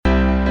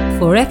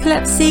For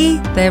epilepsy,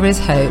 there is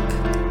hope.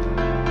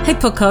 Hey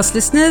podcast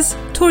listeners,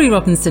 Tori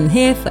Robinson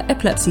here for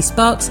Epilepsy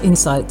Sparks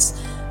Insights,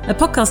 a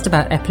podcast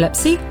about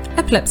epilepsy,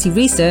 epilepsy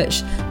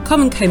research,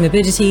 common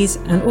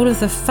comorbidities, and all of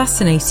the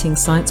fascinating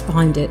science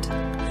behind it.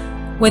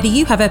 Whether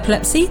you have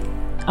epilepsy,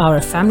 are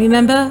a family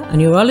member, a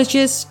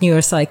neurologist,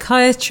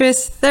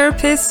 neuropsychiatrist,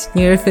 therapist,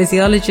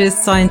 neurophysiologist,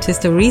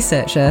 scientist, or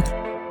researcher,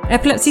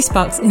 Epilepsy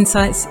Sparks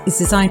Insights is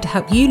designed to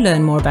help you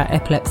learn more about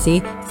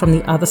epilepsy from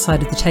the other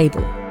side of the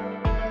table.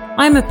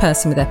 I'm a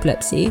person with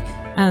epilepsy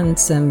and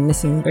some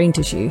missing brain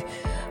tissue.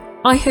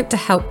 I hope to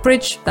help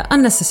bridge the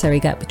unnecessary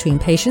gap between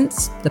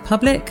patients, the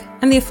public,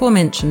 and the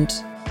aforementioned.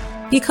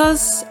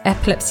 Because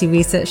epilepsy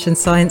research and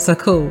science are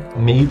cool.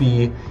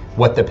 Maybe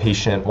what the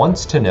patient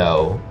wants to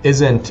know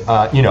isn't,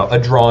 a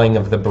drawing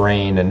of the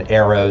brain and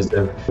arrows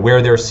of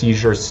where their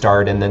seizures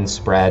start and then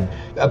spread.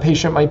 A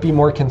patient might be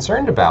more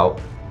concerned about,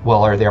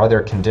 well, are there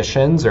other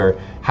conditions, or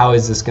how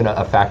is this going to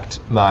affect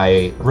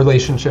my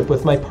relationship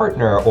with my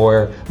partner,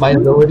 or my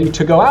ability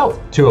to go out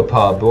to a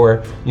pub,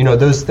 or,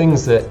 those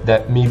things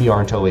that maybe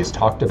aren't always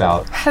talked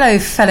about. Hello,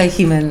 fellow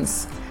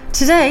humans.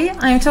 Today,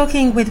 I'm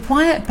talking with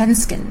Wyatt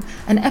Benskin,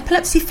 an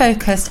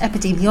epilepsy-focused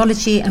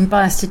epidemiology and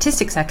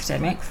biostatistics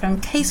academic from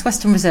Case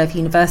Western Reserve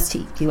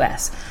University,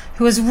 US,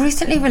 who has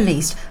recently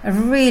released a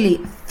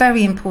really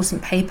very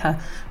important paper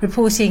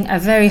reporting a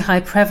very high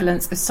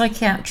prevalence of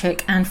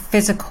psychiatric and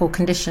physical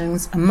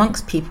conditions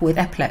amongst people with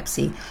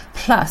epilepsy,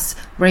 plus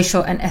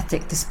racial and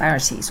ethnic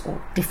disparities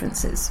or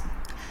differences.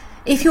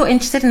 If you're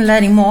interested in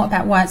learning more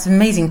about Wyatt's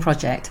amazing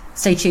project,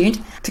 stay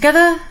tuned.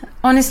 Together,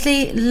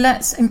 honestly,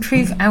 let's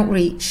improve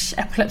outreach,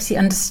 epilepsy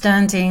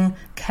understanding,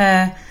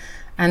 care,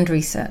 and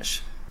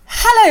research.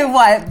 Hello,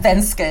 Wyatt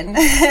Benskin.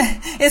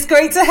 It's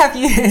great to have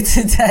you here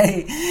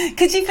today.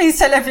 Could you please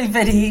tell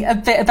everybody a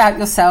bit about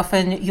yourself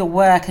and your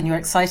work and your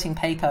exciting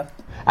paper?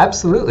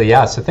 Absolutely,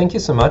 yeah. So thank you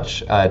so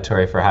much,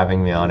 Tori, for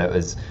having me on. It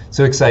was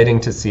so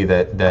exciting to see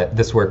that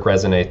this work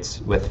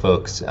resonates with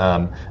folks,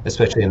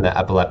 especially in the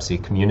epilepsy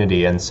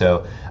community. And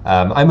so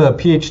I'm a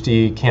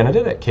PhD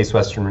candidate at Case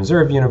Western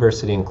Reserve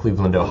University in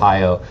Cleveland,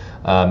 Ohio.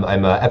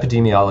 I'm an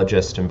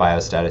epidemiologist and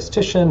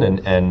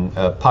biostatistician and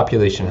a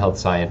population health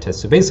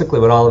scientist. So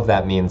basically what all of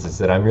that means is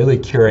that I'm really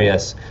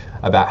curious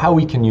about how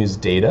we can use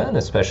data, and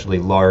especially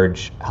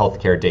large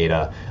healthcare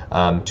data,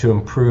 to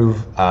improve,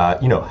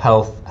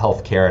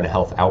 healthcare and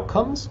health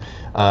outcomes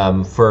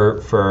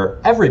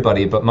for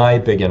everybody. But my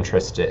big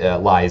interest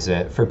lies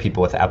for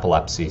people with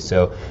epilepsy.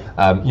 So,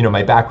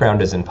 my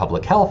background is in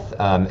public health,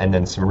 and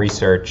then some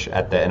research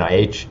at the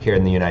NIH here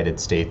in the United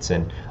States,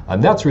 and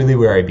that's really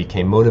where I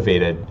became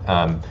motivated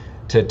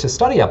to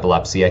study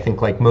epilepsy. I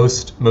think like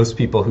most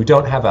people who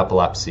don't have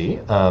epilepsy,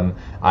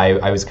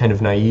 I was kind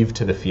of naive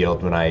to the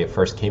field when I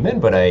first came in,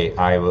 but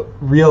I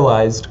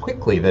realized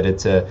quickly that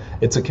it's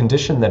a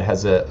condition that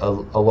has a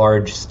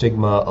large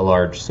stigma, a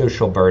large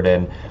social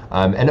burden,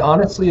 and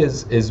honestly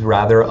is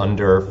rather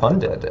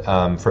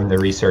underfunded from the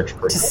research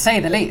perspective. To say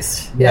the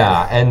least.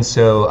 Yeah, and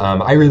so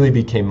I really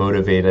became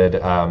motivated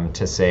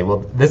to say, well,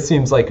 this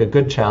seems like a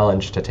good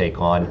challenge to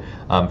take on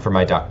for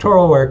my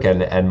doctoral work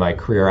and my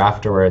career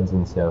afterwards,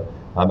 and so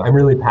I'm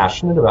really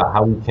passionate about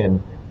how we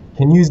can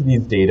use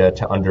these data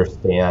to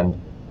understand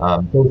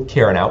both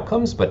care and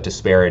outcomes, but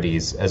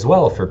disparities as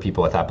well for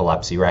people with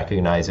epilepsy,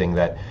 recognizing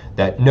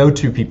that no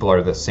two people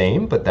are the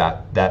same, but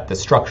that the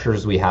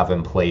structures we have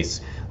in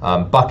place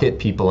bucket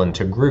people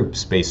into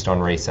groups based on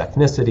race,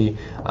 ethnicity,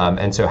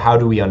 and so how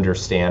do we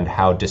understand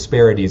how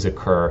disparities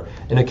occur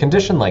in a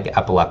condition like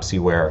epilepsy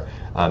where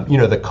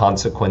the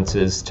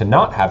consequences to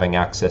not having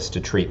access to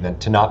treatment,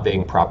 to not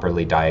being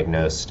properly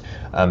diagnosed,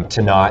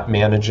 to not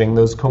managing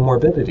those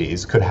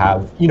comorbidities could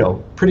have,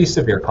 pretty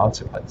severe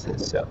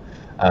consequences. So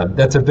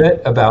that's a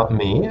bit about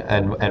me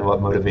and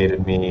what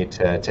motivated me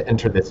to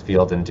enter this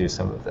field and do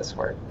some of this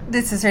work.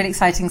 This is really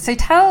exciting. So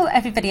tell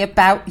everybody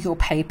about your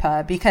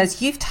paper,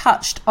 because you've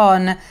touched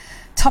on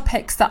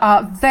topics that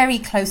are very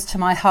close to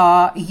my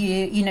heart.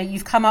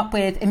 You've come up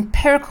with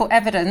empirical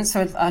evidence,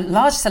 or a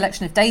large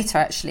selection of data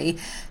actually,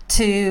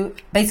 to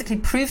basically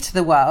prove to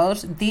the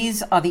world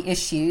these are the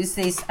issues.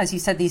 These, as you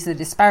said, these are the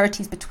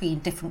disparities between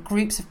different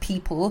groups of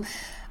people.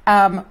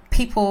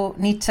 People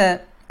need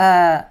to,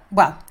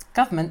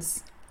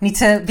 governments need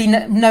to be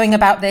knowing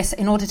about this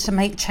in order to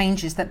make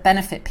changes that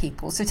benefit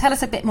people. So tell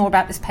us a bit more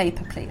about this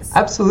paper, please.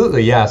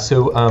 Absolutely, yeah.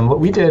 So what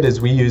we did is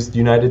we used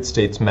United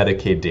States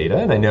Medicaid data,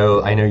 and I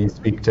know you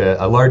speak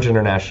to a large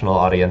international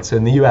audience. So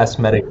in the U.S.,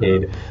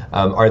 Medicaid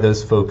are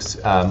those folks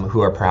who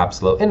are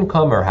perhaps low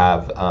income or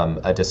have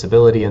a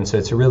disability, and so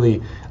it's a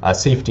really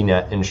safety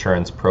net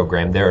insurance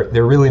program.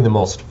 They're really the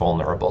most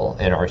vulnerable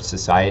in our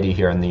society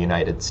here in the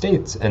United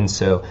States, and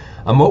so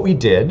what we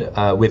did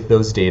with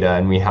those data,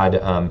 and we had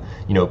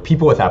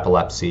people with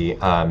epilepsy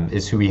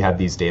is who we had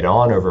these data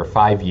on over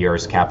 5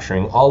 years,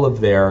 capturing all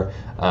of their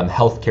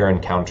healthcare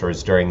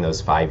encounters during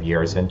those 5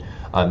 years. And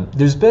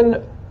there's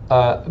been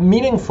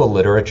meaningful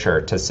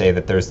literature to say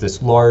that there's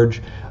this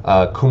large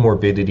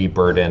comorbidity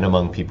burden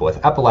among people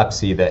with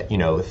epilepsy, that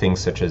things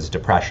such as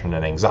depression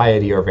and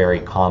anxiety are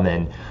very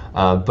common,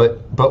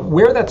 But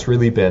where that's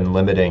really been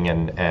limiting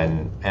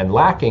and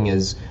lacking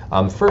is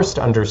first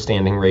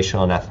understanding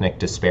racial and ethnic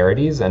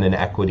disparities and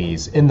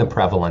inequities in the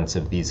prevalence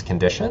of these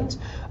conditions,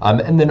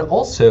 and then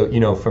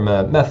also, from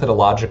a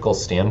methodological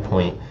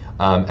standpoint.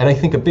 And I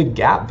think a big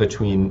gap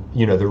between,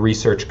 the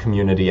research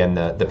community and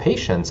the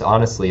patients,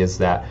 honestly, is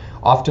that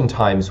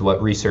oftentimes what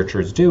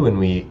researchers do when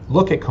we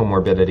look at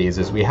comorbidities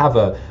is we have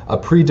a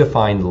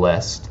predefined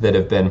list that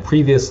have been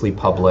previously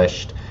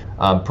published,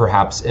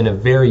 perhaps in a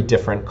very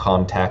different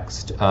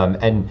context,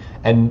 and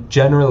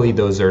generally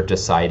those are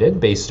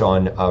decided based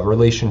on a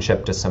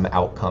relationship to some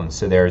outcomes.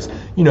 So there's,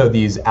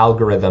 these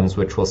algorithms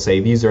which will say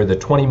these are the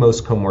 20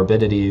 most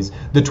comorbidities,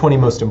 the 20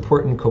 most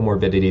important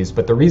comorbidities,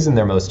 but the reason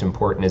they're most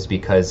important is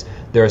because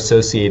they're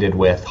associated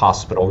with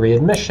hospital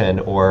readmission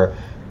or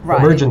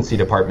emergency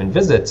department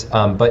visits.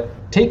 But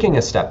taking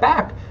a step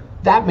back,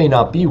 that may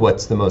not be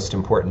what's the most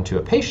important to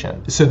a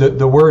patient. So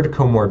the word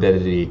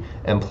comorbidity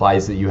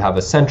implies that you have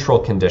a central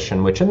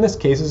condition, which in this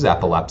case is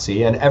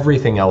epilepsy, and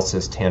everything else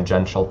is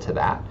tangential to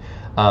that.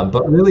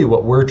 But really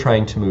what we're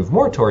trying to move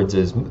more towards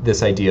is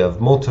this idea of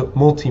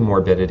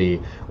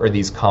multimorbidity, or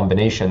these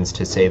combinations,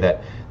 to say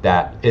that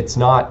it's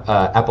not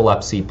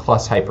epilepsy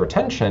plus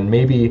hypertension.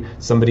 Maybe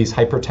somebody's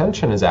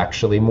hypertension is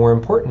actually more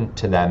important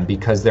to them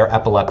because their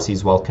epilepsy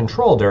is well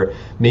controlled, or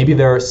maybe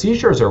their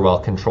seizures are well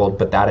controlled,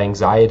 but that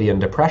anxiety and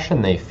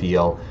depression they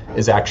feel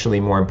is actually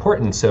more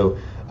important. So,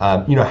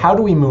 how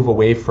do we move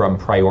away from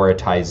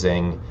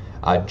prioritizing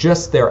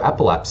just their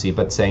epilepsy,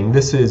 but saying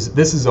this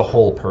is a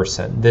whole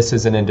person. This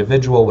is an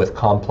individual with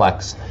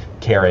complex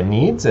care and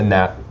needs, and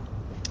that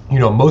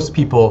most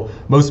people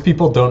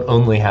don't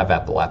only have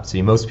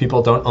epilepsy. Most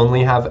people don't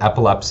only have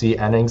episy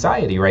and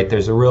anxiety, right?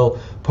 There's a real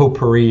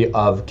potpourri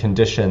of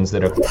conditions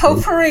that are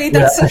potpourri.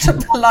 That's such a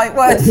polite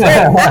word for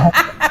it.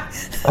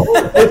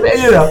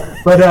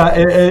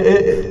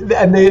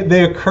 And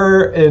they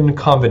occur in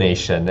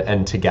combination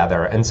and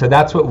together, and so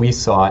that's what we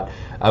sought.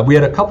 We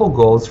had a couple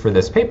goals for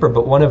this paper,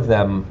 but one of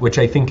them, which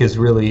I think is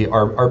really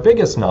our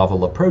biggest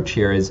novel approach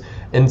here, is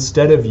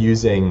instead of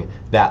using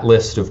that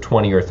list of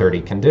 20 or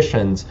 30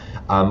 conditions,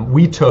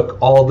 we took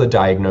all the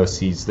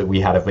diagnoses that we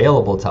had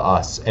available to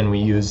us, and we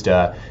used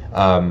a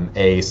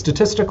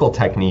statistical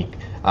technique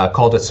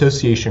called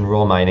association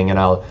rule mining, and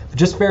I'll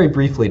just very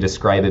briefly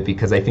describe it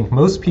because I think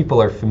most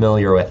people are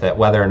familiar with it,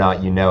 whether or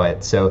not you know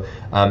it. So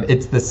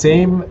it's the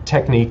same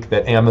technique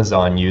that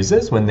Amazon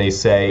uses when they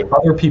say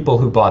other people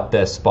who bought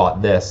this,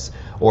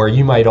 or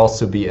you might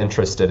also be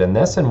interested in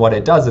this, and what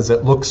it does is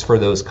it looks for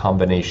those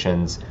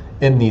combinations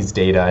in these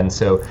data. And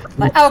so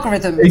like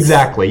algorithms.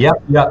 Exactly.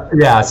 Yep.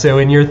 Yeah. So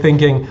when you're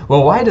thinking,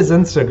 well, why does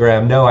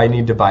Instagram know I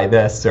need to buy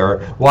this, or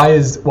why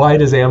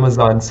does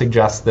Amazon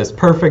suggest this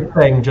perfect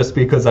thing just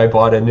because I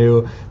bought a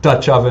new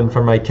Dutch oven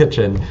for my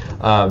kitchen?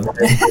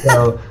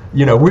 So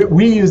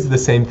we use the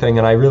same thing,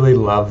 and I really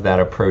love that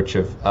approach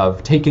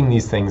of taking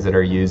these things that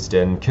are used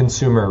in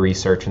consumer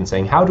research and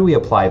saying, how do we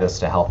apply this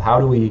to health?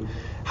 How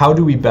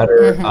do we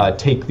better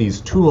take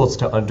these tools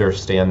to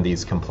understand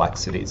these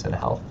complexities in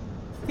health?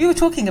 You were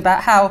talking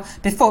about how,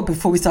 before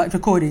we started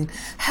recording,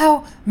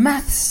 how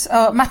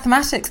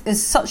mathematics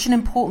is such an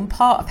important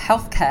part of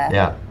healthcare.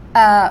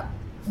 Yeah.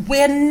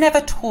 We're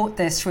never taught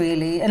this,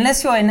 really,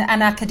 unless you're in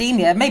an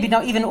academia, maybe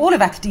not even all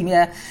of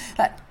academia.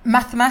 Like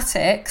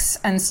mathematics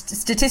and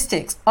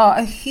statistics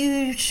play a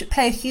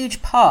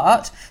huge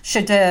part,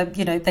 should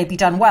they be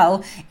done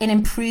well, in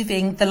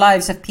improving the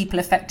lives of people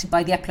affected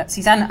by the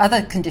epilepsies and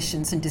other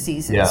conditions and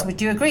diseases. Yeah. Would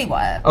you agree,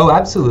 Wyatt? Oh,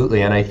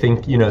 absolutely. And I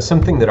think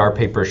something that our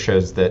paper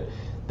shows that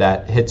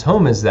hits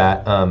home is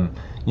that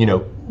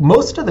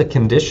most of the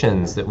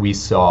conditions that we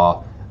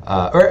saw,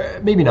 or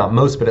maybe not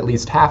most, but at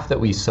least half that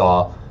we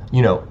saw,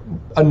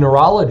 a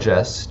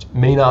neurologist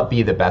may not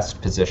be the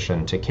best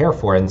position to care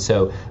for. And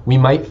so we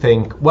might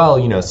think,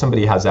 well,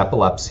 somebody has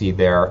epilepsy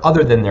there,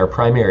 other than their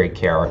primary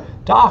care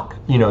doc,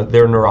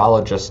 their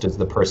neurologist is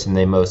the person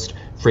they most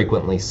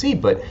frequently see.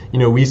 But,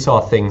 we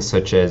saw things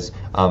such as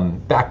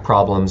back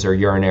problems or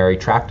urinary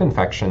tract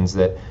infections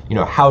that,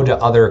 how do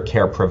other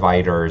care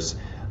providers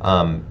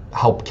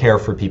help care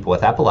for people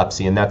with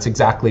epilepsy? And that's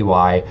exactly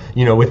why,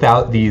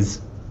 without these,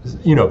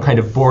 kind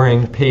of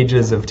boring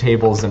pages of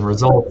tables and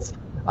results,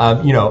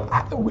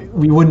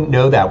 we wouldn't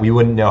know that. We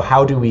wouldn't know,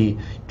 how do we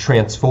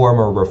transform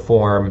or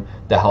reform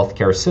the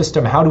healthcare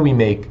system? How do we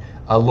make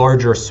a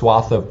larger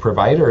swath of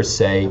providers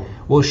say,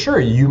 well, sure,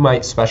 you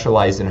might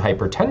specialize in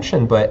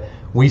hypertension, but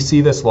we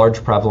see this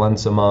large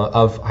prevalence of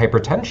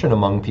hypertension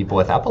among people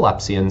with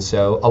epilepsy, and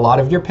so a lot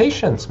of your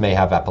patients may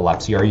have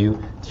epilepsy. Are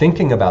you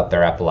thinking about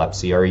their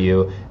epilepsy? Are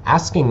you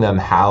asking them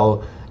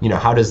how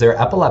does their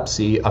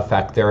epilepsy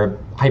affect their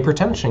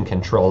hypertension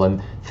control,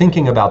 and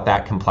thinking about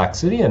that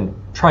complexity and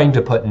trying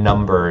to put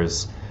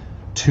numbers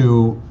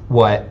to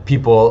what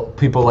people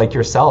like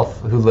yourself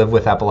who live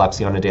with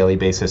epilepsy on a daily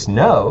basis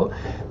know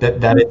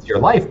that it's your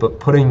life, but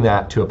putting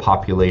that to a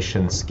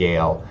population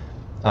scale,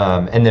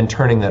 and then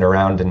turning that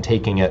around and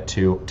taking it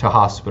to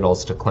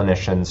hospitals, to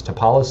clinicians, to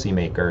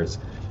policymakers,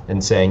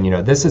 and saying,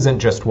 this isn't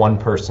just one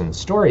person's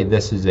story,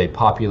 this is a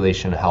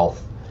population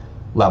health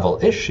level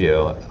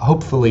issue,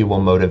 hopefully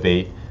will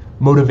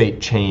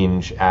motivate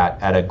change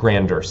at a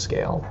grander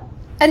scale.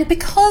 And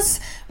because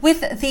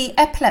with the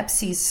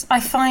epilepsies, I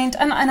find,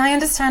 and I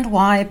understand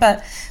why,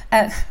 but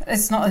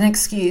it's not an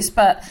excuse,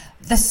 but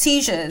the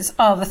seizures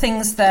are the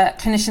things that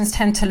clinicians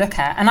tend to look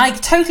at. And I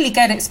totally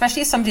get it,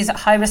 especially if somebody's at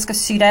high risk of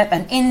SUDEP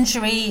and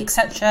injury,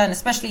 etc. And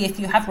especially if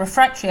you have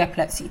refractory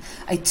epilepsy,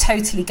 I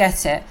totally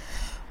get it.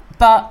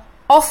 But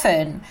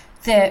often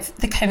the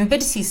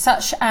comorbidities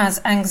such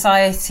as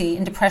anxiety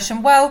and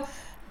depression, well,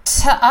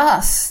 to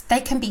us, they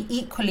can be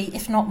equally,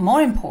 if not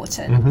more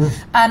important.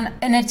 Mm-hmm. And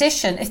in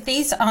addition, if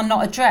these are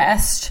not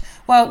addressed,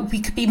 well,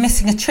 we could be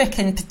missing a trick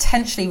in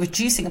potentially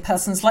reducing a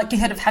person's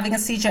likelihood of having a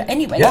seizure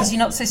anyway, because you're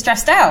not so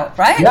stressed out,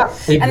 right? Yeah,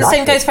 exactly. And the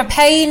same goes for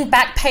pain,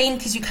 back pain,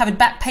 because you covered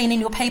back pain in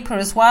your paper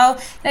as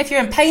well. Now, if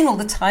you're in pain all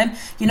the time,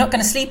 you're not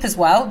going to sleep as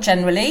well,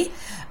 generally.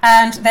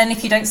 And then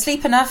if you don't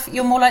sleep enough,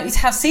 you're more likely to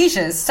have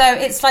seizures. So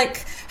it's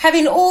like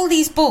having all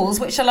these balls,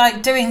 which are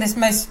like doing this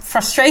most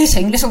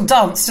frustrating little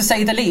dance, to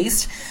say the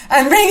least,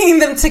 and bringing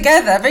them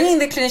together, bringing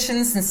the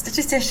clinicians and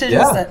statisticians,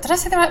 did I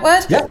say the right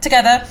word? Yeah.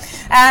 Together,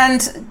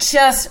 and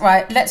just,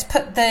 right, let's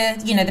put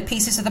the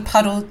pieces of the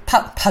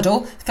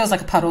puzzle, feels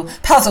like a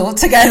puzzle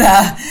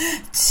together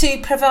to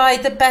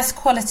provide the best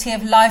quality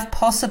of life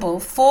possible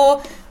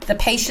for the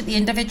patient, the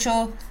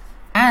individual,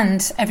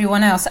 and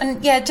everyone else.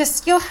 And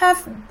you'll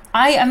have,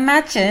 I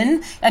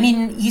imagine, I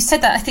mean, you said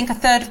that I think a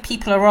third of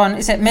people are on,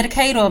 is it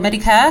Medicaid or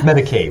Medicare?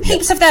 Medicaid.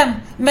 Heaps of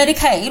them,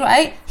 Medicaid,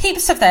 right?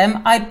 Heaps of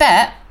them, I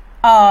bet,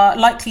 are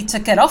likely to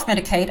get off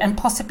Medicaid and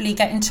possibly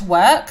get into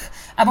work,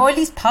 or at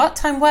least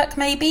part-time work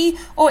maybe,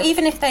 or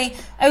even if they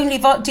only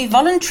do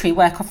voluntary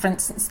work, or for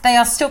instance, they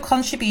are still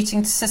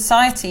contributing to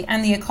society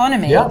and the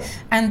economy,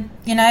 and,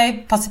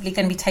 possibly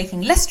going to be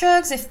taking less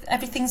drugs if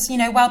everything's,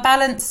 well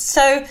balanced.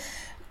 So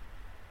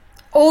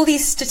all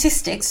these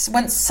statistics,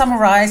 once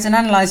summarized and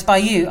analyzed by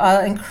you,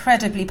 are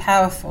incredibly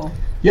powerful.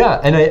 Yeah,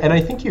 and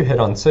I think you hit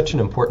on such an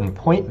important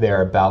point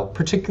there about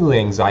particularly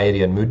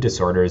anxiety and mood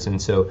disorders.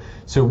 And so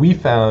we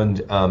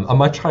found a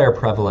much higher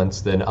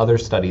prevalence than other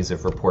studies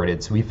have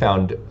reported. So we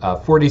found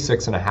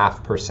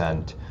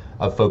 46.5%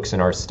 of folks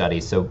in our study,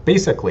 so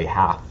basically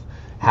half,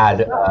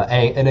 had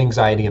an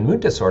anxiety and mood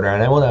disorder.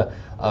 And I want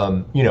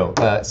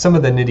to, some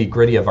of the nitty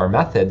gritty of our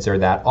methods are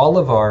that all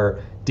of our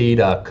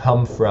data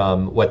come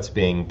from what's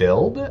being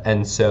billed.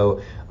 And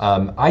so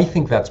I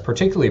think that's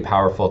particularly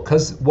powerful,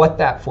 because what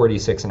that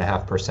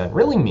 46.5%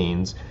 really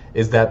means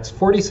is that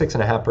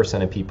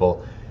 46.5% of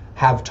people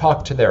have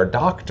talked to their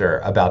doctor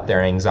about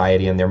their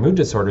anxiety and their mood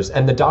disorders,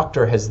 and the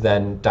doctor has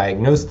then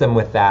diagnosed them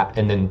with that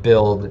and then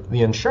billed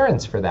the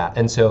insurance for that.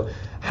 And so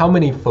how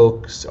many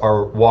folks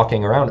are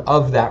walking around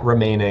of that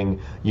remaining,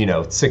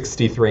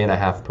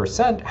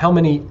 63.5%, how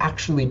many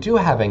actually do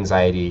have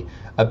anxiety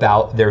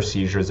about their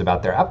seizures,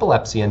 about their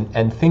epilepsy,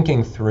 and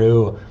thinking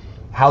through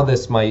how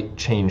this might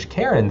change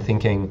care, and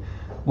thinking,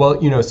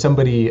 well,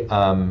 somebody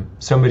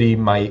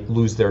might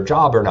lose their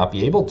job or not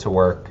be able to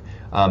work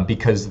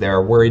because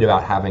they're worried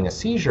about having a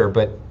seizure.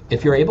 But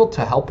if you're able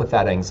to help with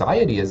that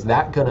anxiety, is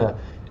that gonna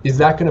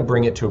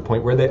bring it to a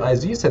point where they,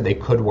 as you said, they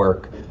could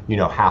work,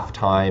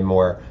 half-time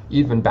or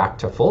even back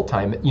to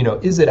full-time?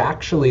 Is it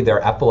actually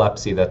their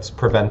epilepsy that's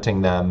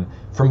preventing them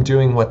from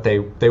doing what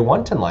they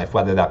want in life,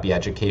 whether that be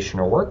education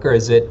or work, or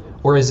is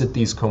it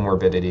these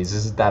comorbidities?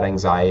 Is it that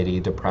anxiety,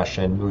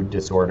 depression, mood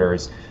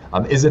disorders?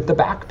 Is it the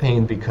back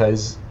pain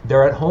because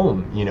they're at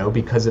home,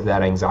 because of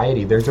that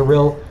anxiety? There's a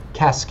real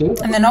cascade.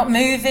 And they're not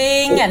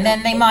moving, and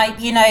then they might,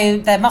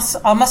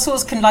 our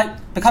muscles can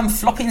become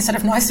floppy instead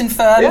of nice and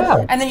firm.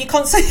 Yeah. And then you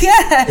can't say,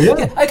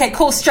 okay,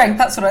 core strength,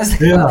 that's what I was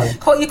thinking.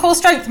 Yeah. Your core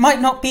strength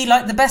might not be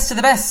like the best of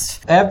the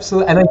best.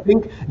 Absolutely. And I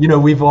think,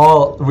 we've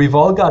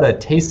all got a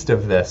taste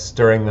of this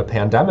during the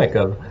pandemic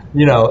of,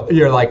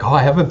 you're like,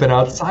 I haven't been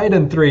outside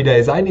in 3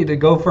 days, I need to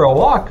go for a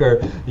walk, or,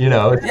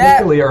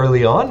 particularly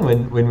early on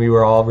when we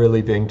were all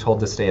really being told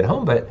to stay at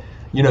home. But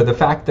the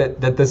fact that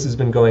this has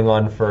been going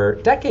on for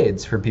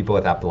decades for people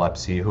with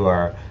epilepsy who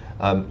are,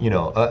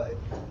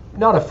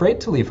 not afraid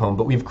to leave home,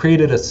 but we've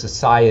created a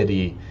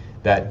society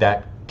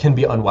that can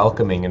be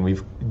unwelcoming,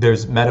 and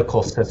there's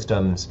medical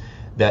systems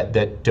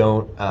that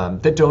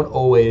don't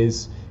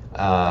always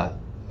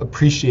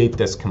appreciate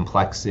this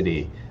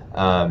complexity.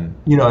 And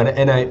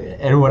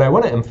what I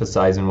want to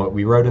emphasize, and what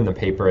we wrote in the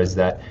paper, is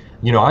that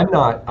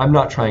I'm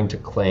not trying to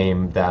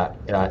claim that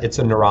it's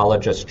a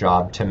neurologist's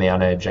job to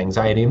manage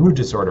anxiety and mood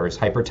disorders,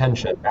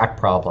 hypertension, back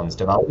problems,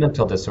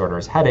 developmental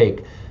disorders,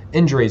 headache,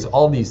 injuries,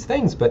 all these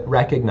things, but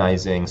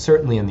recognizing,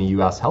 certainly in the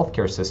U.S.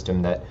 healthcare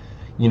system, that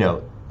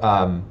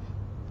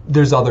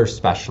there's other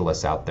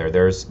specialists out there.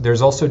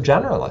 There's also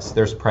generalists.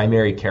 There's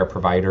primary care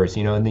providers.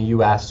 In the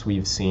U.S.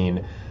 we've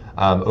seen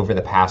over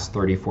the past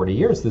 30, 40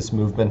 years this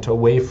movement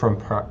away from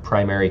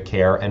primary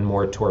care and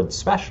more towards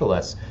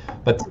specialists,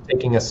 but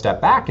taking a step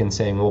back and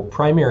saying, well,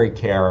 primary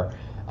care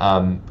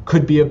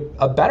could be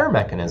a better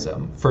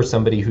mechanism for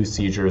somebody whose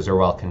seizures are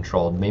well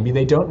controlled. Maybe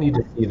they don't need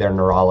to see their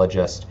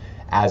neurologist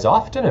as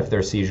often if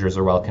their seizures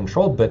are well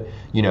controlled, but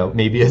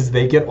maybe as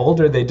they get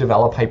older they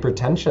develop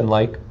hypertension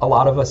like a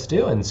lot of us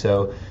do, and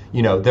so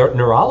their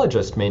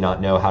neurologist may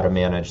not know how to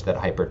manage that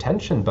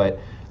hypertension, but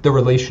the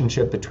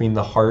relationship between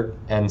the heart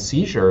and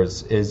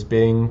seizures is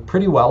being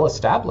pretty well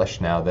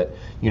established now, that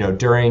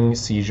during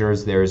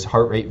seizures there's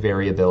heart rate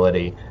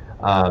variability,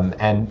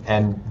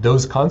 and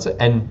those concepts,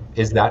 and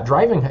is that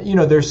driving?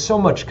 There's so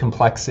much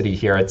complexity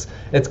here.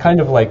 It's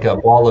kind of like a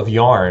ball of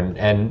yarn,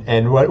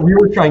 and what we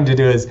were trying to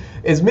do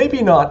is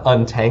maybe not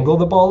untangle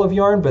the ball of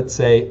yarn, but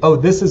say, oh,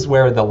 this is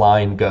where the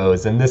line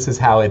goes, and this is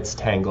how it's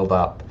tangled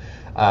up.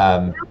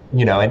 And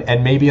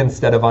maybe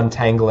instead of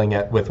untangling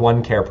it with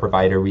one care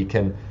provider, we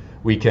can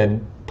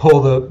pull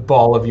the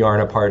ball of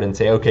yarn apart and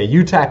say, okay,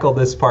 you tackle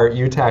this part,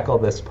 you tackle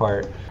this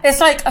part.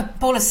 It's like a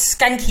ball of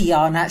skanky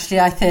yarn,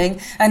 actually, I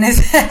think. And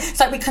it's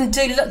like we can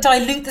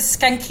dilute the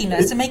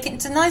skankiness and make it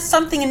into nice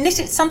something and knit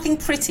it something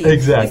pretty.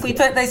 Exactly. If we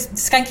put those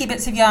skanky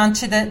bits of yarn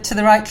to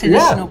the right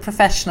clinician or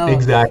professional.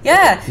 Exactly.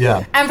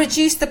 Yeah. And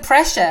reduce the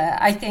pressure,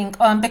 I think,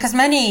 because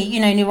many,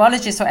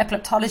 neurologists or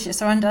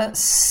epileptologists are under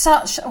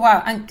such,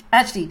 and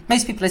actually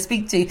most people I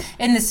speak to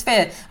in this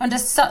sphere, under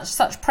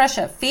such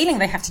pressure, feeling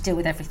they have to deal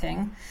with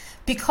everything,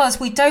 because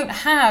we don't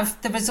have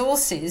the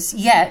resources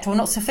yet, or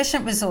not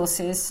sufficient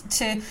resources,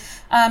 to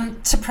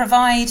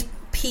provide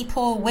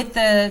people with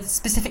the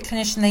specific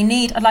clinician they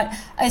need.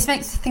 It makes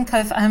me think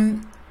of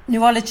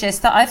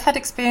neurologists that I've had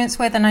experience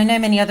with, and I know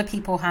many other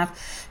people have,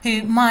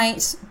 who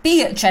might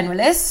be a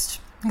generalist,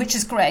 which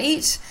is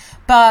great,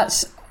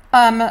 but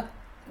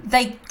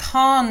they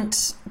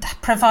can't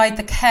provide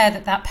the care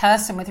that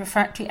person with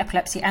refractory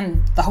epilepsy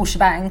and the whole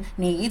shebang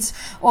needs,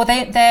 or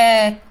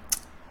their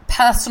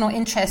personal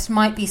interest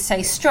might be,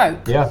 say,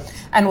 stroke. Yeah.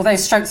 And although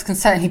strokes can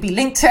certainly be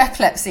linked to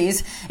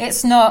epilepsies,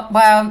 it's not,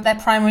 their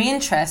primary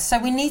interest. So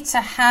we need to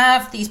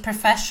have these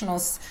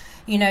professionals,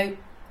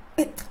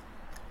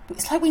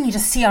 it's like we need a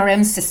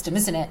CRM system,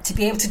 isn't it? To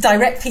be able to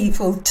direct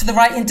people to the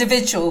right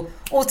individual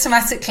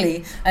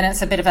automatically. And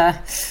it's a bit of a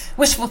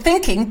wishful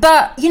thinking,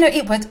 but,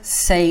 it would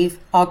save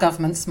our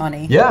government's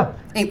money. Yeah.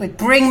 It would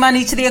bring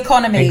money to the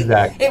economy.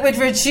 Exactly. It would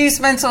reduce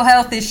mental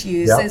health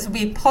issues. Yep. It would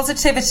be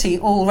positivity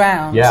all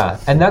round. Yeah,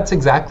 and that's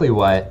exactly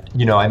what,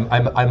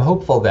 I'm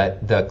hopeful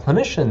that the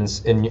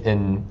clinicians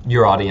in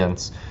your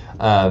audience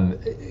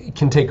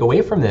can take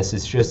away from this,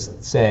 is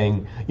just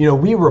saying,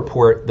 we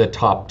report the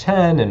top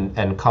 10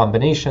 and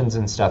combinations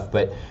and stuff,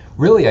 but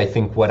really I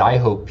think what I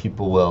hope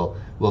people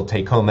will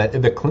take home at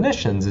the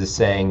clinicians is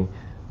saying,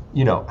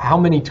 how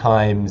many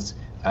times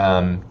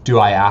do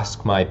I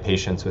ask my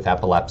patients with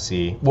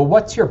epilepsy, well,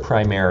 what's your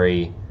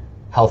primary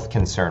health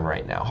concern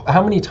right now?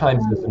 How many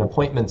times does an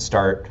appointment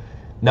start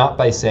not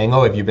by saying,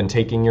 oh, have you been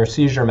taking your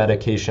seizure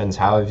medications?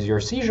 How has your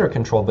seizure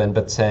control been?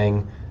 But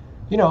saying,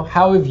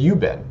 how have you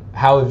been?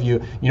 How have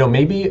you,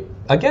 maybe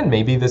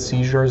the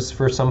seizures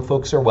for some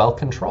folks are well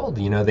controlled.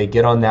 They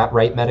get on that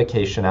right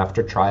medication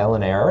after trial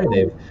and error.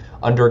 They've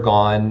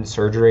undergone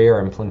surgery or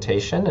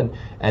implantation,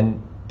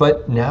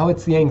 but now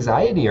it's the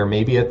anxiety, or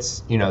maybe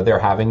it's, they're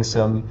having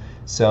some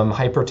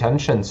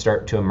hypertension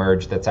start to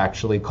emerge that's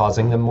actually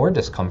causing them more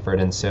discomfort.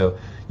 And so,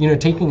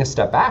 taking a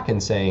step back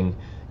and saying,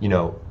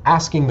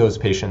 asking those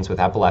patients with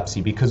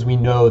epilepsy, because we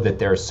know that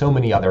there are so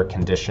many other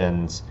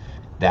conditions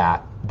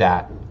that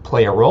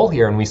play a role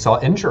here, and we saw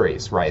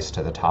injuries rise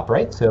to the top,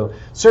 right? So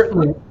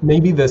certainly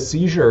maybe the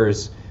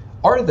seizures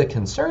are the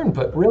concern,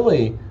 but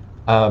really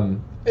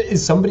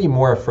is somebody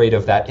more afraid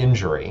of that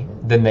injury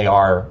than they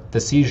are the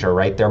seizure,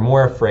 right? They're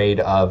more afraid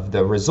of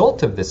the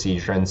result of the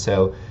seizure, and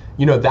so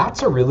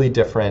that's a really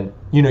different,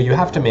 you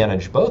have to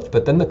manage both,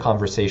 but then the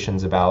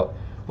conversations about,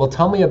 well,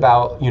 tell me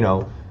about,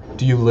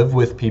 do you live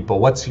with people?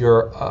 What's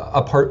your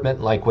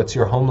apartment like? What's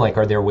your home like?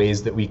 Are there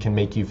ways that we can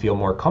make you feel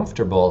more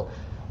comfortable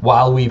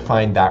while we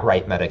find that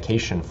right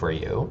medication for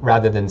you,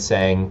 rather than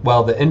saying,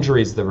 well, the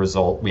injury is the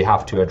result, we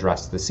have to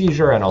address the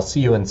seizure, and I'll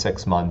see you in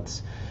 6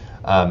 months.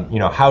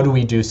 How do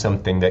we do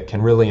something that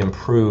can really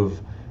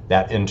improve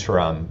that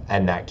interim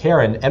and that care,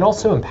 and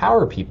also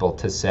empower people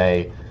to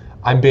say,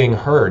 I'm being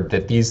heard,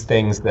 that these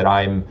things that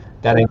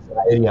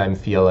anxiety I'm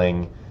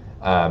feeling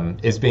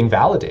is being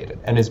validated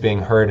and is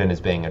being heard and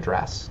is being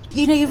addressed.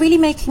 You're really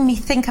making me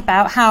think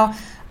about how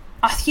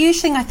a huge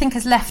thing I think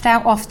is left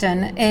out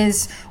often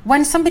is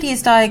when somebody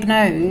is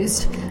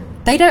diagnosed,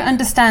 they don't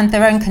understand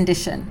their own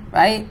condition,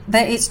 right?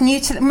 It's new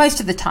to most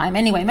of the time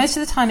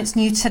it's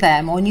new to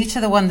them or new to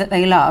the one that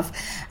they love.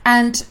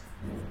 And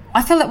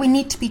I feel that we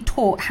need to be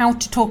taught how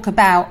to talk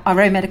about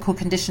our own medical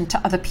condition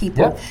to other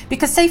people. Yeah.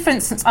 Because say, for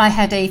instance, I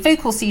had a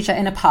focal seizure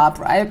in a pub,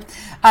 right?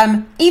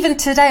 Even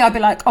today, I'd be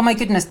like, oh my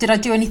goodness, did I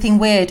do anything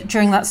weird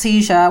during that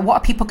seizure? What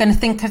are people going to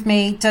think of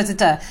me?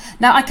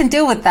 Now, I can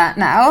deal with that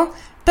now.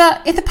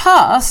 But in the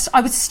past, I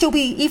would still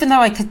be, even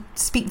though I could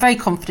speak very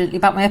confidently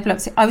about my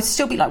epilepsy, I would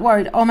still be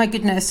worried, oh my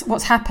goodness,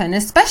 what's happened?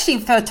 Especially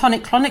for a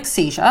tonic-clonic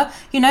seizure,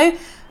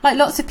 like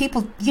lots of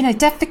people,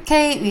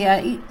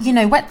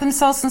 defecate, wet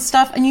themselves and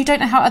stuff, and you don't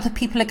know how other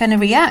people are going to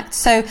react.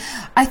 So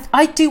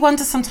I do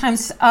wonder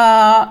sometimes,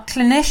 are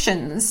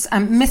clinicians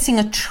missing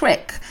a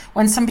trick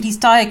when somebody's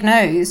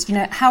diagnosed?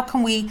 How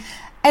can we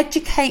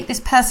educate this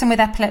person with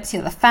epilepsy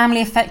or the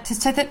family affected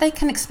so that they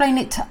can explain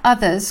it to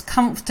others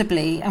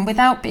comfortably and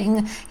without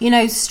being,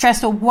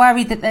 stressed or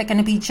worried that they're going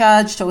to be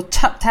judged or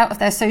chucked out of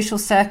their social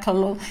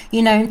circle or,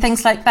 and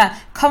things like that.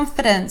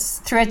 Confidence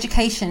through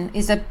education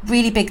is a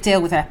really big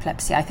deal with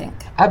epilepsy, I think.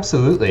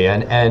 Absolutely.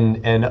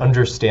 And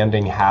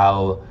understanding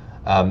how,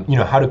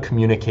 how to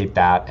communicate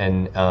that.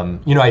 And,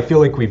 I feel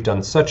like we've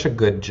done such a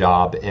good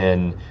job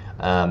in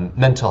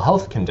mental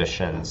health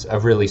conditions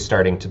of really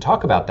starting to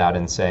talk about that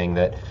and saying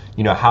that,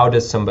 how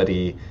does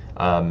somebody,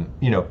 a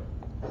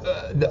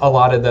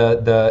lot of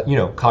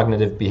the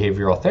cognitive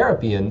behavioral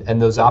therapy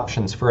and those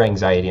options for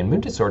anxiety and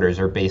mood disorders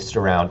are based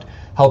around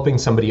helping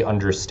somebody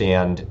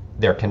understand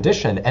their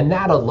condition. And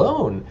that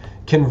alone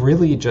can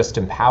really just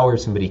empower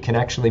somebody, can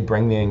actually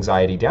bring the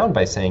anxiety down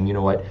by saying, you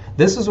know what,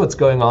 this is what's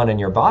going on in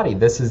your body.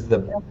 This is the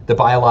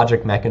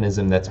biologic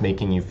mechanism that's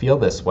making you feel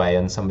this way.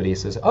 And somebody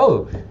says,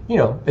 oh,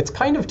 it's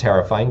kind of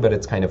terrifying, but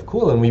it's kind of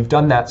cool. And we've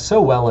done that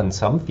so well in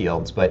some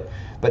fields, but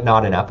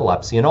not in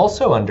epilepsy. And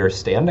also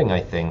understanding,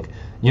 I think,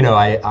 we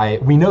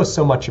know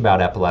so much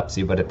about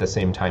epilepsy, but at the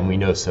same time, we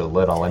know so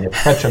little. And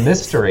it's such a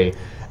mystery.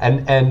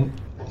 And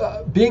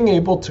being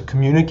able to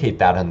communicate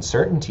that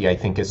uncertainty, I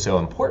think, is so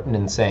important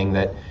in saying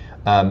that,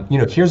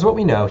 here's what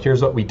we know,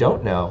 here's what we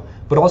don't know,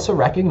 but also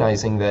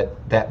recognizing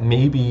that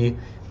maybe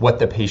what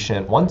the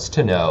patient wants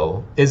to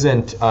know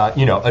isn't,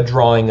 a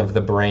drawing of the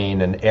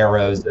brain and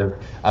arrows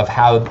of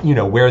how,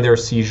 where their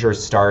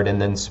seizures start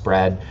and then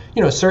spread.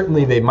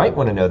 Certainly they might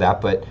want to know that,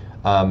 but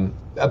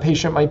a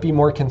patient might be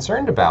more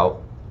concerned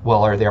about,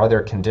 well, are there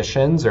other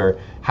conditions, or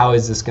how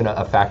is this going to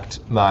affect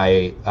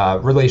my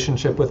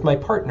relationship with my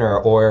partner,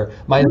 or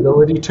my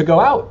ability to go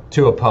out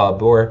to a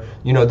pub, or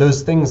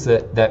those things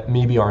that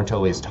maybe aren't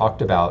always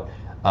talked about,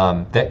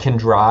 that can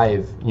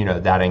drive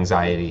that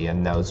anxiety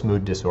and those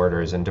mood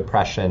disorders and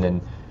depression,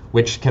 and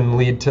which can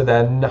lead to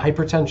then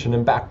hypertension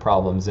and back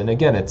problems. And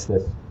again, it's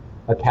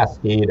a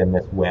cascade and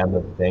this web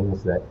of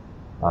things that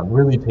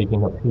really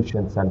taking a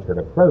patient-centered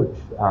approach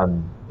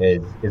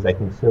is I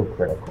think so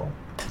critical.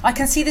 I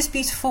can see this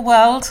beautiful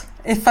world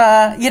if,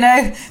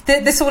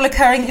 this all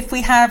occurring if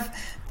we have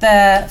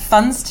the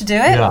funds to do it.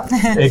 Yeah,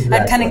 exactly.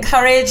 And can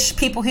encourage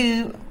people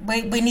who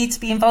we need to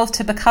be involved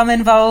to become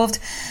involved.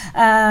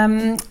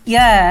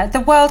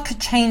 The world could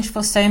change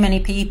for so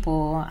many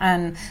people.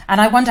 And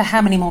I wonder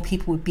how many more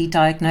people would be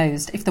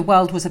diagnosed if the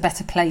world was a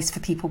better place for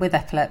people with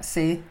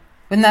epilepsy.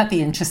 Wouldn't that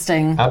be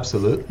interesting?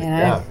 Absolutely,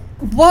 yeah.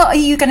 What are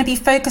you going to be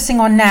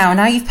focusing on now?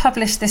 Now you've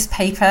published this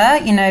paper,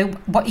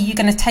 what are you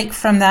going to take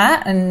from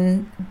that?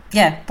 And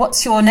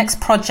what's your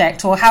next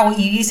project, or how are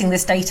you using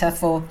this data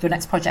for your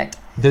next project?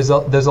 There's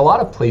a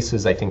lot of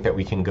places I think that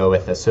we can go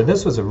with this. So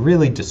this was a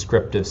really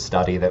descriptive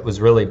study that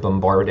was really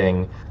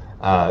bombarding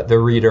the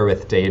reader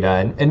with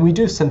data. And we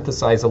do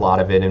synthesize a lot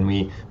of it, and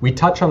we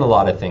touch on a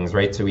lot of things,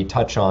 right? So we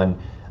touch on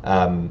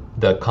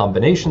the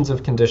combinations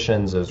of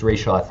conditions, those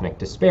racial ethnic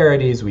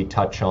disparities. We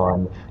touch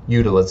on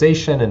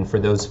utilization, and for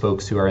those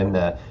folks who are in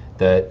the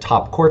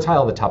top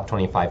quartile, the top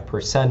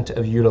 25%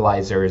 of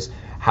utilizers,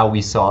 how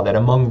we saw that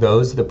among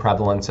those, the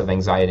prevalence of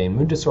anxiety and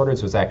mood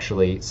disorders was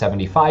actually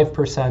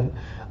 75%.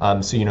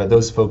 So,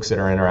 those folks that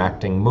are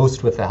interacting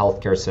most with the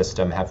healthcare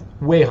system have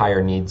way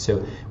higher needs.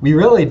 So we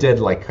really did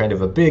like kind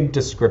of a big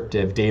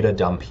descriptive data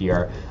dump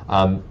here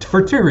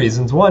for two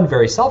reasons. One,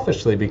 very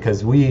selfishly,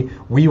 because we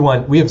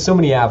have so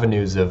many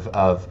avenues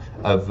of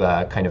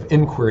kind of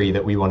inquiry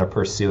that we want to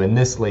pursue, and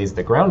this lays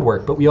the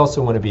groundwork. But we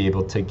also want to be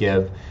able to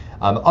give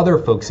other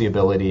folks the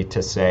ability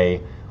to say,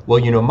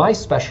 well, my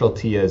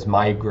specialty is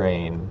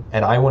migraine,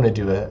 and I want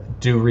to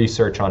do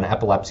research on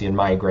epilepsy and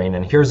migraine,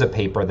 and here's a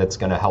paper that's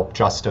going to help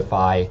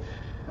justify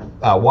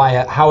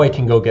how I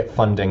can go get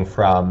funding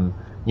from,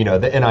 the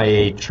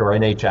NIH or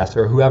NHS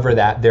or whoever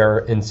that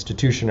their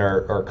institution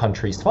or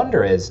country's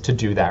funder is to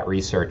do that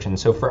research. And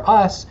so for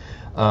us,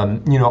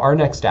 our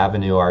next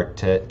avenue are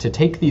to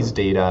take these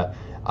data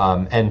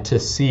and to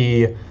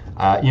see.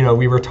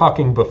 We were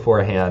talking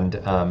beforehand,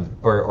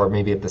 or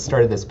maybe at the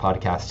start of this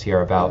podcast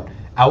here, about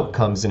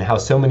outcomes and how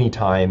so many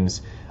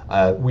times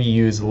we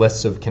use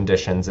lists of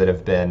conditions that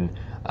have been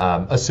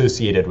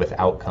associated with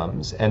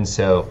outcomes. And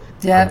so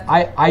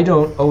I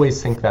don't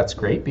always think that's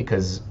great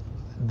because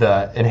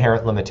the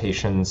inherent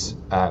limitations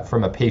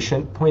from a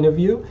patient point of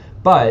view.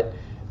 But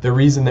the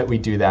reason that we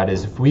do that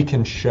is if we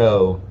can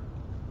show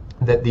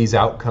that these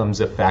outcomes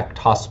affect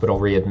hospital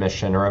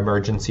readmission or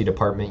emergency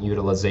department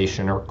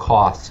utilization or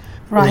costs,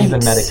 or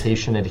even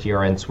medication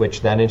adherence,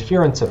 which then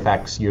adherence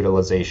affects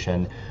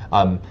utilization,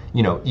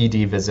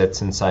 ED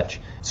visits and such.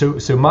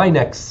 So my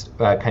next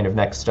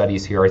next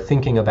studies here are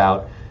thinking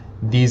about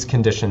these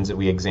conditions that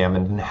we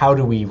examined and how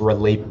do we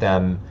relate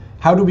them,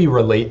 how do we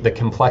relate the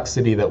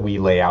complexity that we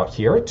lay out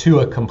here to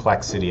a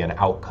complexity in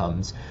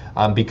outcomes?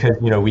 Because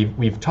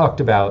we've talked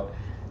about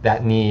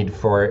that need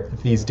for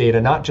these data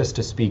not just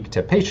to speak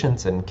to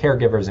patients and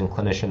caregivers and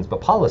clinicians,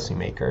 but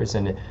policymakers.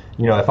 And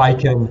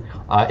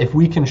if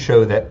we can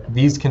show that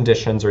these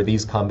conditions or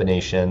these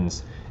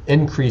combinations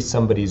increase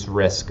somebody's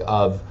risk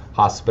of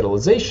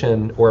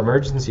hospitalization or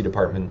emergency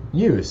department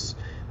use,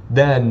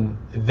 then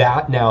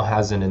that now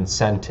has an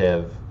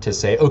incentive to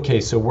say, okay,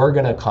 so we're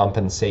going to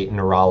compensate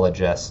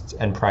neurologists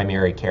and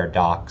primary care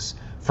docs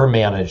for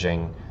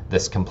managing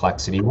this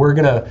complexity. We're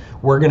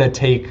gonna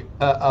take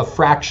a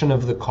fraction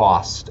of the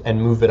cost and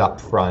move it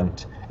up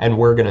front, and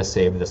we're gonna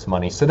save this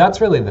money. So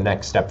that's really the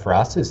next step for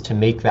us, is to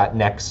make that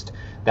next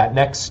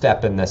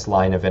step in this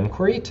line of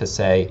inquiry to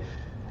say,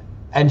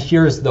 and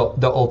here's the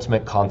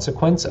ultimate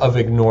consequence of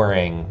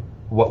ignoring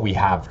what we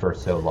have for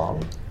so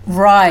long.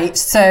 Right.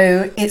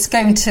 So it's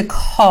going to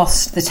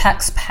cost the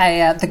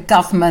taxpayer, the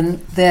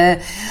government,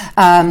 the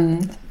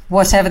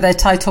whatever their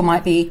title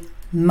might be,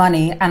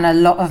 money, and a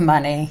lot of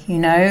money,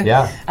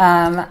 Yeah.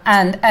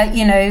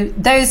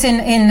 Those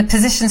in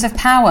positions of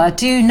power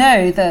do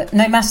know that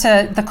no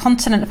matter the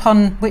continent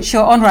upon which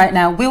you're on right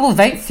now, we will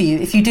vote for you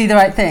if you do the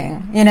right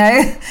thing.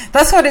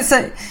 That's what it's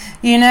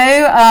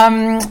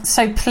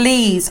so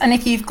please, and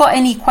if you've got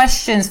any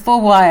questions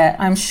for Wyatt,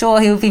 I'm sure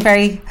he'll be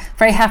very,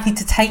 very happy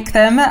to take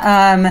them.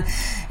 I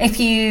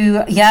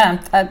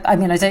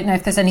don't know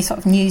if there's any sort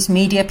of news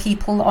media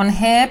people on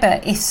here,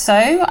 but if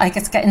so, I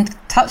guess get in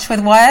touch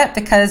with Wyatt,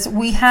 because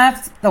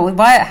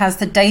Wyatt has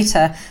the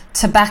data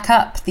to back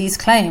up these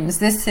claims.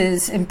 This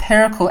is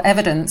empirical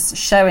evidence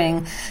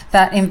showing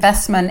that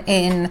investment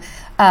in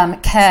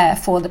care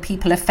for the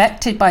people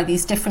affected by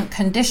these different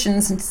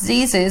conditions and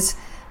diseases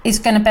is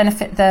going to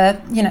benefit the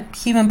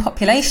human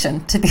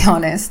population, to be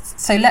honest.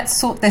 So let's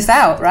sort this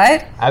out,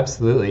 right?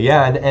 Absolutely,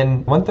 yeah.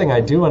 And one thing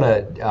I do want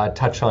to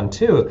touch on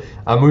too,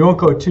 we won't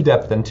go too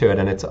depth into it,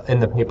 and it's in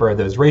the paper,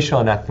 those racial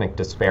and ethnic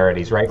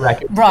disparities, right?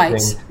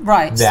 Recognizing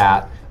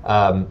that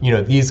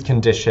these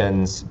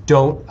conditions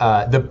don't,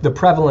 the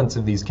prevalence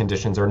of these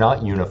conditions are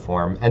not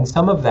uniform, and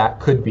some of that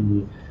could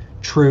be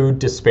true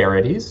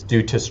disparities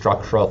due to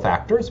structural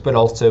factors, but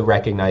also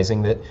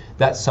recognizing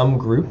that some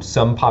groups,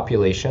 some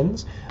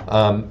populations,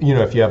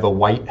 if you have a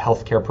white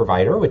healthcare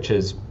provider, which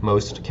is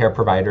most care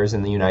providers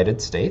in the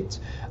United States,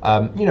 a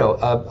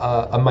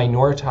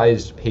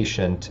minoritized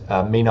patient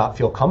may not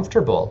feel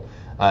comfortable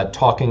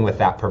talking with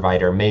that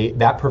provider.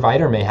 That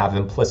provider may have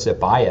implicit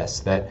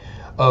bias that,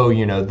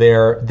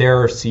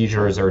 their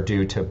seizures are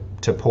due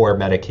to poor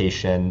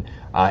medication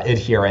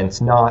adherence,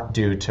 not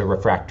due to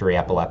refractory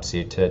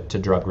epilepsy, to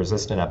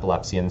drug-resistant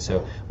epilepsy. And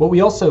so what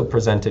we also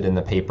presented in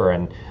the paper,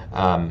 and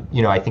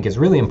I think is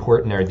really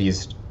important, are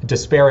these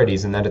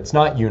disparities in that it's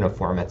not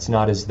uniform. It's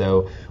not as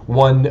though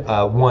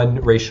one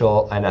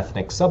racial and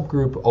ethnic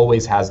subgroup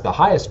always has the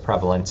highest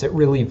prevalence. It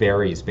really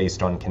varies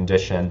based on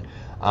condition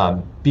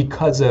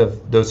because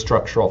of those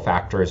structural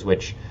factors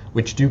which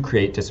do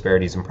create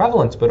disparities in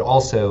prevalence, but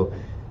also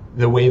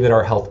the way that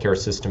our healthcare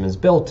system is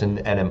built, and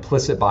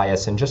implicit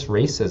bias and just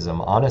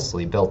racism,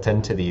 honestly, built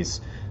into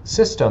these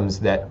systems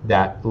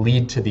that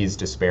lead to these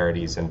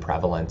disparities in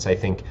prevalence, I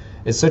think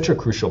is such a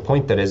crucial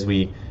point, that as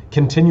we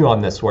continue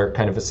on this work,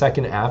 kind of a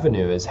second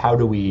avenue is how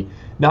do we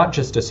not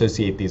just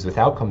associate these with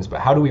outcomes,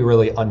 but how do we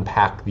really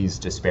unpack these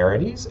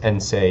disparities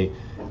and say,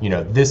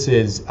 this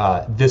is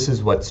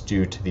what's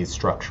due to these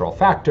structural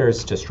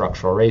factors, to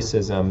structural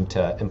racism,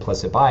 to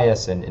implicit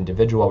bias and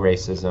individual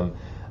racism,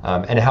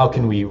 and how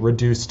can we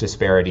reduce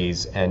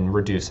disparities and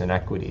reduce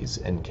inequities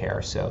in care.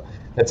 So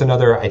that's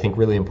another, I think,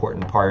 really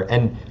important part.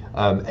 And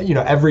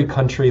every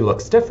country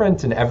looks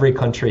different, and every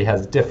country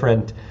has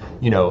different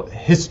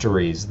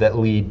histories that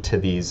lead to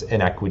these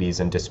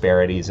inequities and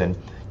disparities. And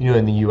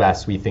in the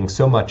US, we think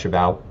so much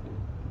about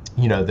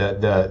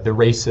the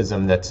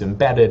racism that's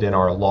embedded in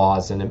our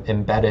laws and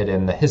embedded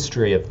in the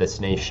history of this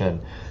nation.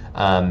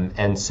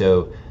 And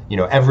so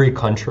every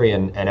country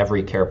and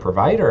every care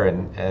provider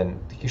and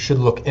you should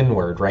look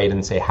inward, right,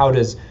 and say, how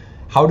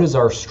does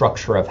our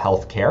structure of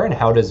healthcare and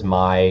how does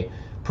my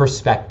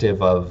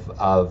perspective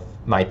of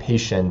my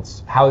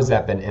patients, how has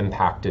that been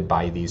impacted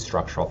by these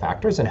structural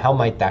factors, and how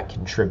might that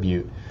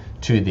contribute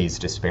to these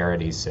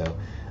disparities?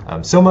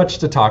 So much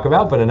to talk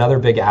about, but another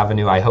big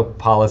avenue I hope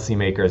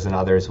policymakers and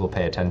others will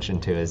pay attention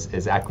to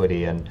is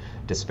equity and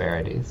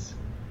disparities.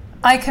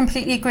 I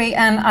completely agree,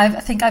 and I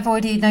think I've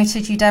already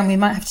noted you down. We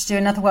might have to do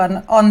another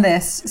one on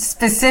this,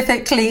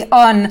 specifically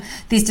on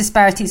these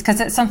disparities,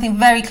 because it's something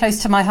very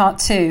close to my heart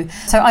too.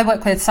 So I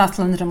work with South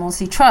London and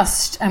Wolseley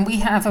Trust, and we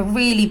have a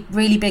really,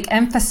 really big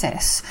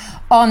emphasis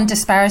on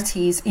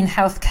disparities in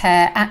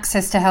healthcare,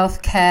 access to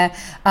healthcare,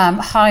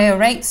 higher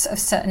rates of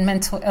certain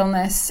mental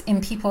illness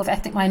in people of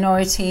ethnic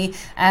minority,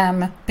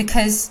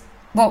 because,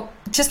 well,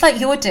 just like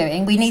you're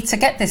doing, we need to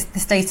get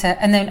this data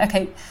and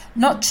then,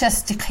 not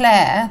just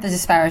declare the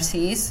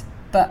disparities,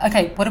 but,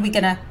 what are we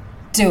going to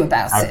do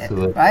about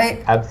Absolutely. It,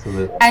 right?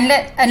 Absolutely.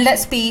 And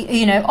let's be,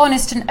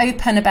 honest and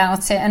open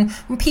about it. And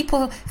when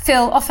people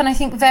feel often, I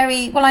think,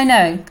 very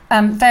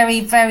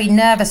very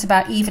nervous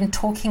about even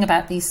talking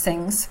about these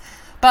things.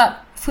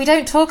 But if we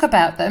don't talk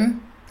about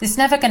them, it's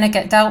never going to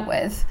get dealt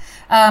with.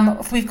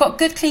 we've got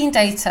good, clean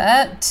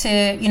data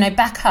to,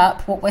 back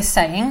up what we're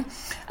saying.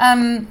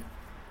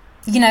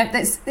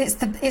 It's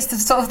the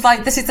sort of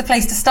like, this is the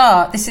place to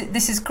start.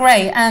 This is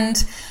great.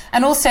 And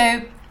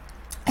also,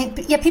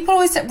 people are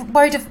always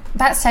worried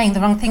about saying the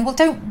wrong thing. Well,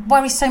 don't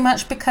worry so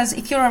much, because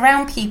if you're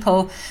around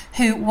people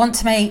who want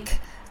to make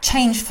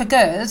change for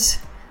good,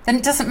 then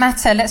it doesn't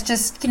matter. Let's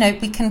just,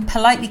 we can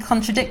politely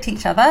contradict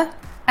each other,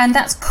 and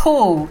that's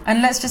cool.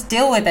 And let's just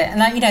deal with it. And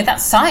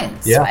that's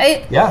science,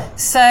 right? Yeah.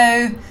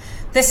 So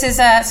this is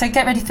so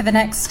get ready for the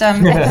next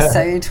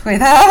episode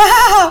with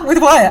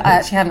Wyatt. I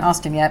actually haven't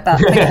asked him yet, but I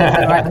think he'll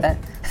be all right with it.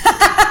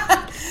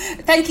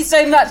 Thank you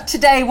so much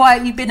today,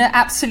 Wyatt. You've been an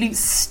absolute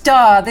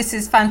star. This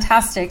is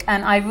fantastic,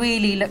 and I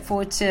really look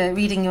forward to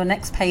reading your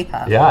next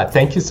paper. Yeah,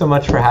 thank you so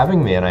much for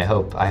having me, and I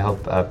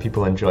hope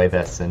people enjoy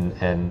this,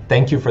 and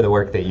thank you for the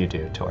work that you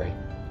do, Tori.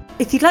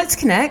 If you'd like to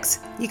connect,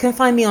 you can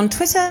find me on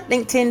Twitter,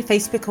 LinkedIn,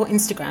 Facebook, or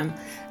Instagram,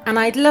 and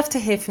I'd love to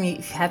hear from you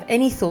if you have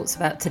any thoughts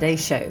about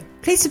today's show.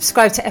 Please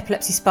subscribe to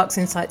Epilepsy Sparks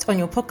Insights on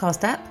your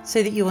podcast app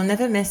so that you will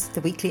never miss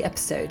the weekly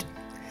episode.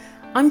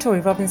 I'm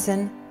Tori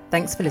Robinson.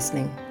 Thanks for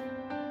listening.